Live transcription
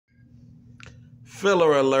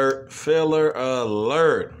Filler alert, filler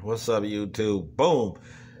alert. What's up, YouTube? Boom.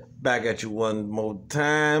 Back at you one more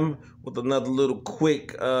time with another little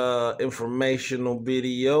quick informational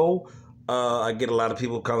video. I get a lot of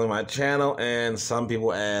people coming to my channel, and some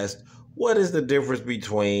people ask, what is the difference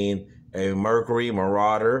between a Mercury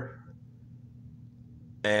Marauder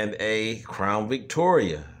and a Crown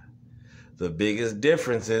Victoria? The biggest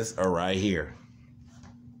differences are right here.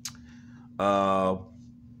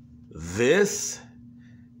 This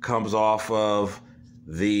comes off of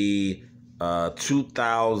the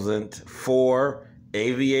 2004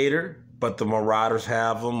 Aviator, but the Marauders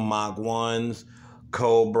have them, Mach 1s,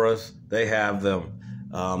 Cobras, they have them.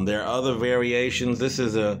 There are other variations. This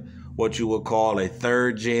is what you would call a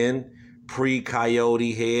third gen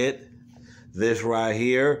pre-Coyote head. This right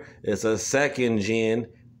here is a second gen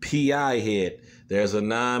PI head. There's a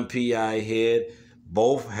non-PI head.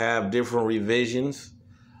 Both have different revisions.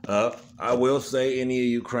 I will say, any of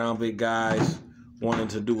you Crown Vic guys wanting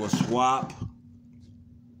to do a swap,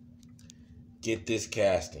 get this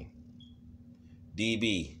casting.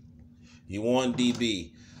 DB. You want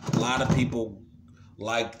DB. A lot of people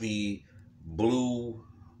like the blue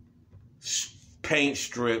paint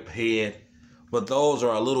strip head, but those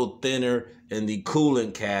are a little thinner in the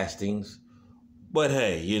coolant castings. But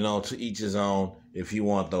hey, you know, to each his own if you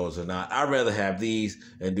want those or not. I'd rather have these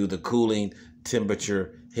and do the cooling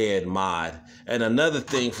temperature head mod. And another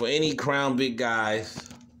thing for any Crown Vic guys,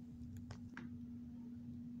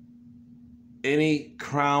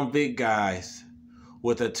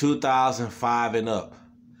 with a 2005 and up,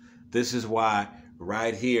 this is why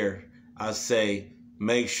right here I say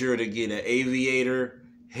make sure to get an Aviator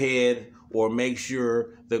head, or make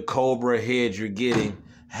sure the Cobra head you're getting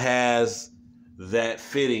has that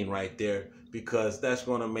fitting right there, because that's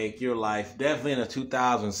going to make your life, definitely in a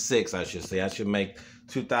 2006, I should say. I should make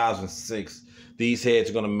 2006. These heads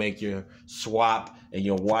are going to make your swap and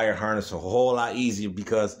your wire harness a whole lot easier,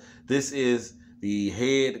 because this is the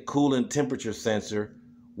head coolant temperature sensor,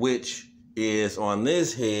 which is on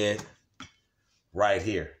this head right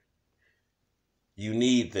here. You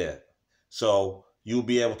need that. So you'll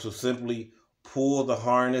be able to simply pull the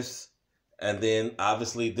harness, and then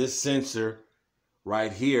obviously this sensor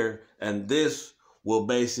right here, and this will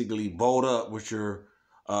basically bolt up with your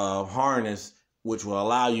harness, which will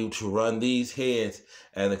allow you to run these heads,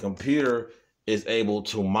 and the computer is able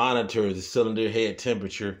to monitor the cylinder head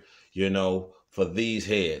temperature, you know, for these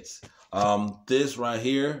heads. This right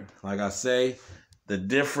here, like I say, the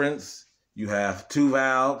difference, you have 2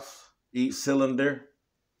 valves each cylinder,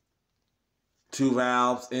 2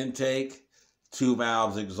 valves intake, 2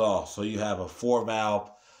 valves exhaust. So you have a 4-valve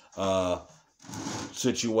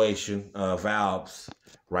situation, valves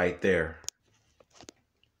right there.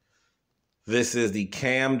 This is the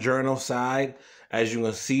cam journal side. As you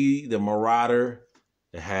can see, the Marauder,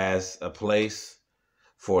 it has a place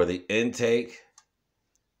for the intake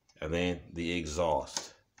and then the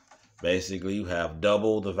exhaust. Basically, you have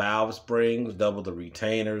double the valve springs, double the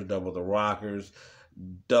retainers, double the rockers,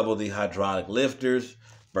 double the hydraulic lifters,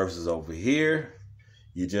 versus over here,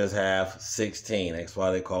 you just have 16. That's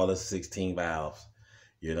why they call it 16 valves.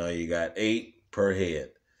 You know, you got 8 per head.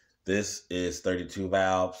 This is 32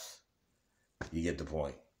 valves. You get the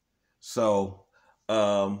point. So,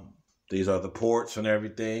 these are the ports and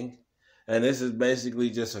everything. And this is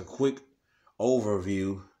basically just a quick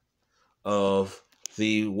overview of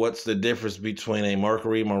what's the difference between a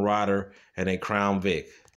Mercury Marauder and a Crown Vic.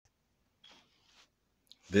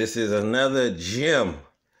 This is another gem.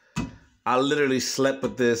 I literally slept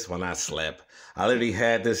with this. When I slept, I literally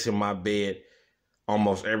had this in my bed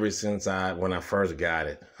almost ever since when I first got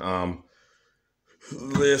it.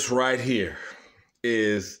 This right here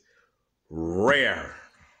is rare.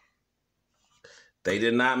 They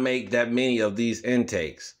did not make that many of these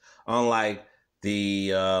intakes, unlike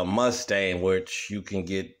the Mustang, which you can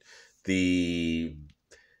get the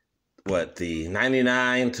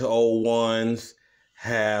 99 to 01s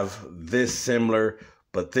have this similar,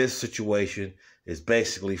 but this situation is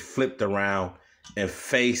basically flipped around and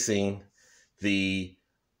facing the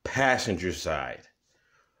passenger side.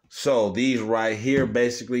 So these right here,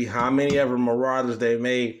 basically, how many ever Marauders they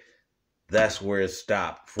made, that's where it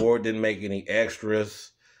stopped. Ford didn't make any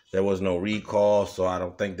extras. There was no recall, so I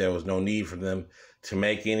don't think there was no need for them to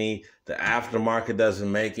make any. The aftermarket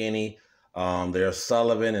doesn't make any. There's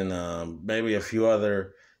Sullivan and maybe a few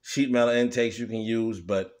other sheet metal intakes you can use,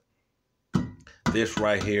 but this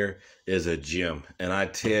right here is a gem. And I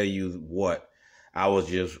tell you what, I was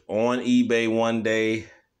just on eBay one day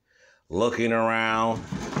looking around,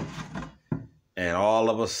 and all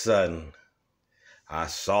of a sudden I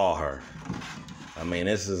saw her. I mean,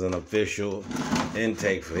 this is an official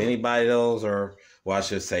intake for anybody those, or, well, I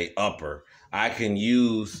should say upper. I can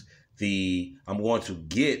use I'm going to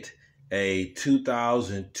get a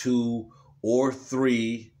 2002 or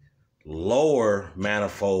 3 lower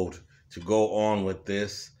manifold to go on with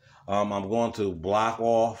this. I'm going to block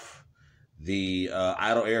off the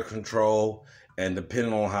idle air control, and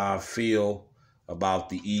depending on how I feel about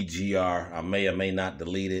the EGR, I may or may not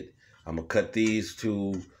delete it. I'm going to cut these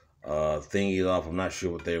two thingies off. I'm not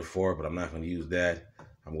sure what they're for, but I'm not going to use that.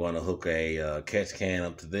 I'm going to hook a catch can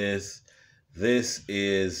up to this. This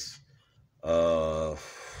is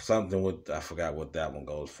something with, I forgot what that one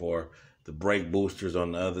goes for. The brake boosters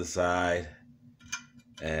on the other side.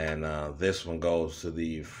 And this one goes to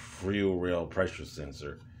the fuel rail pressure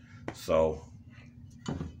sensor. So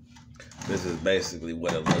this is basically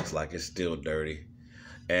what it looks like. It's still dirty.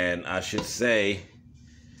 And I should say,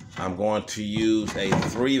 I'm going to use a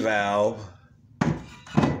 3-valve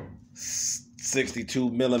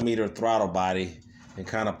 62 millimeter throttle body and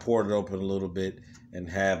kind of pour it open a little bit and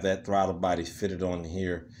have that throttle body fitted on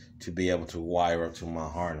here to be able to wire up to my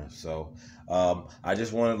harness. So I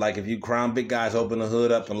just wanted, like, if you Crown Vic guys open the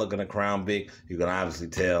hood up and look at a Crown Vic, you can obviously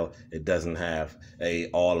tell it doesn't have a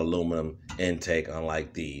all aluminum intake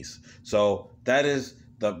unlike these. So that is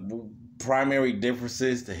the primary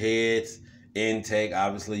differences, the heads, intake.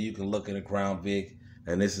 Obviously you can look at a Crown Vic,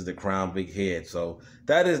 and this is the Crown Vic head. So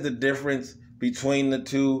that is the difference between the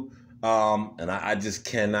two. And I just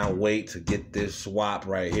cannot wait to get this swap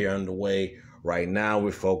right here underway. Right now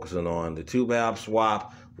we're focusing on the 2-valve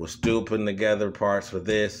swap. We're still putting together parts for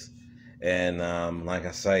this. And like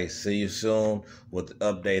I say, see you soon with the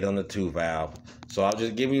update on the 2-valve. So I'll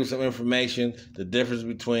just give you some information, the difference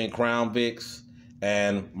between Crown Vics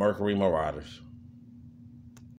and Mercury Marauders.